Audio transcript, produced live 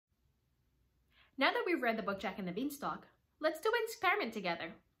Now that we've read the book Jack and the Beanstalk, let's do an experiment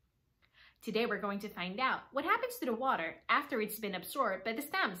together. Today we're going to find out what happens to the water after it's been absorbed by the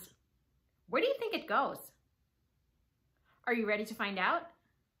stems. Where do you think it goes? Are you ready to find out?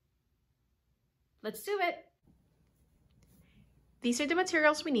 Let's do it! These are the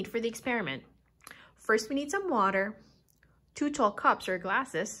materials we need for the experiment. First, we need some water, 2 tall cups or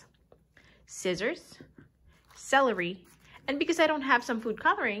glasses, scissors, celery, and because I don't have some food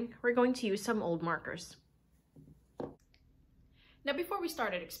coloring, we're going to use some old markers. Now, before we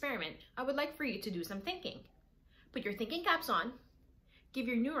start our experiment, I would like for you to do some thinking. Put your thinking caps on, give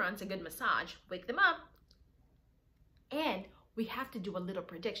your neurons a good massage, wake them up, and we have to do a little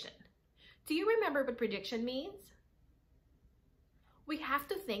prediction. Do you remember what prediction means? We have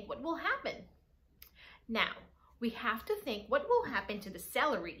to think what will happen. Now, we have to think what will happen to the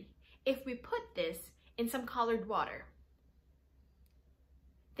celery if we put this in some colored water.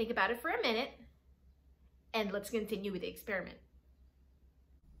 Think about it for a minute, and let's continue with the experiment.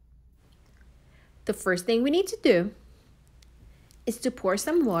 The first thing we need to do is to pour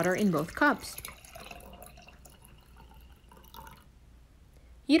some water in both cups.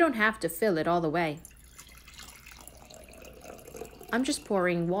 You don't have to fill it all the way. I'm just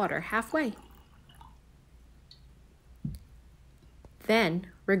pouring water halfway. Then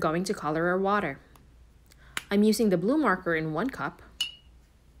we're going to color our water. I'm using the blue marker in 1 cup.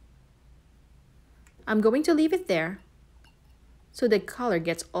 I'm going to leave it there so the color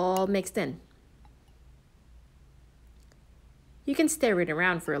gets all mixed in. You can stir it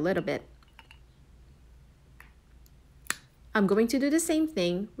around for a little bit. I'm going to do the same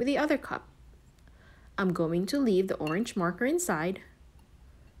thing with the other cup. I'm going to leave the orange marker inside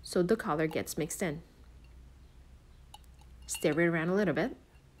so the color gets mixed in. Stir it around a little bit.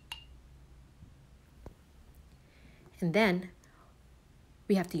 And then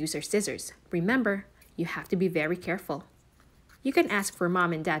we have to use our scissors. Remember, you have to be very careful. You can ask for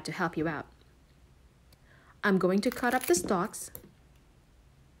mom and dad to help you out. I'm going to cut up the stalks.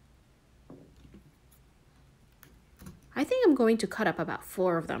 I think I'm going to cut up about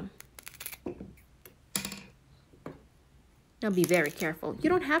 4 of them. Now be very careful. You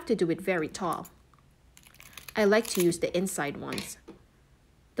don't have to do it very tall. I like to use the inside ones,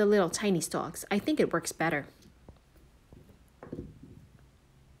 the little tiny stalks. I think it works better.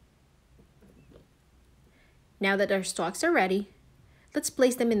 Now that our stalks are ready, let's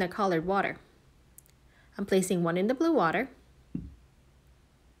place them in the colored water. I'm placing 1 in the blue water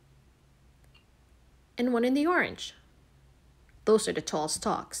and 1 in the orange. Those are the tall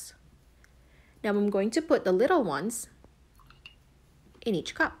stalks. Now I'm going to put the little ones in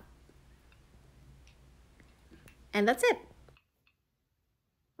each cup. And that's it.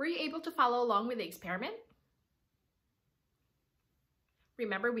 Were you able to follow along with the experiment?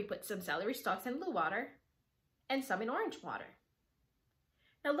 Remember, we put some celery stalks in blue water and some in orange water.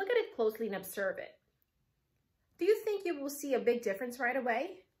 Now look at it closely and observe it. Do you think you will see a big difference right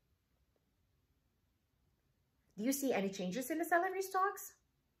away? Do you see any changes in the celery stalks?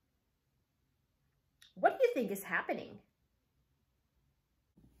 What do you think is happening?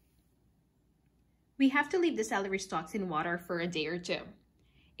 We have to leave the celery stalks in water for a day or 2.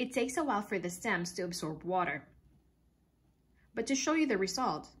 It takes a while for the stems to absorb water. But to show you the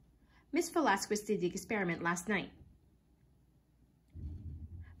result, Miss Velasquez did the experiment last night.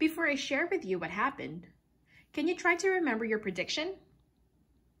 Before I share with you what happened, can you try to remember your prediction?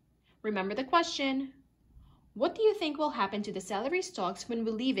 Remember the question. What do you think will happen to the celery stalks when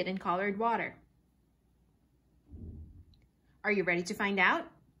we leave it in colored water? Are you ready to find out?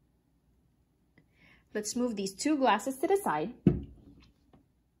 Let's move these 2 glasses to the side.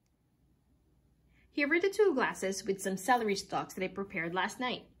 Here are the 2 glasses with some celery stalks that I prepared last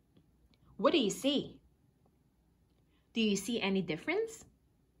night. What do you see? Do you see any difference?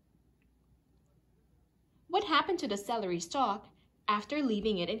 What happened to the celery stalk after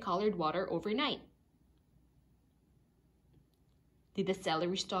leaving it in colored water overnight? Did the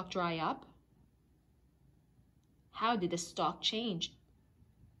celery stalk dry up? How did the stalk change?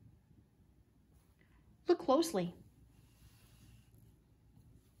 Look closely.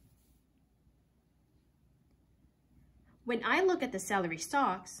 When I look at the celery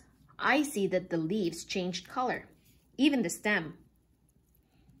stalks, I see that the leaves changed color, even the stem.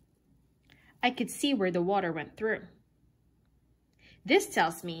 I could see where the water went through. This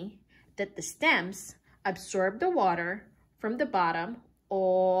tells me that the stems absorbed the water from the bottom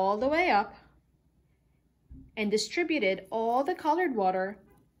all the way up and distributed all the colored water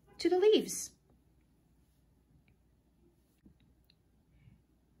to the leaves.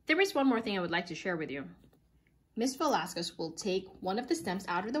 There is one more thing I would like to share with you. Miss Velasquez will take one of the stems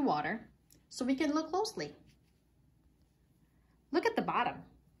out of the water, so we can look closely. Look at the bottom.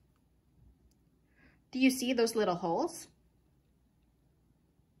 Do you see those little holes?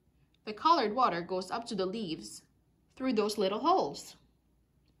 The colored water goes up to the leaves through those little holes.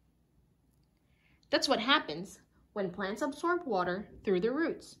 That's what happens when plants absorb water through the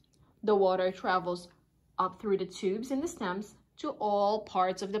roots. The water travels up through the tubes in the stems to all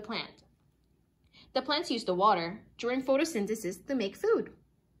parts of the plant. The plants use the water during photosynthesis to make food.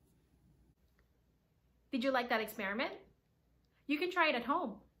 Did you like that experiment? You can try it at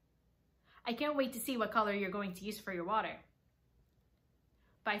home. I can't wait to see what color you're going to use for your water.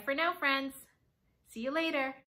 Bye for now, friends. See you later.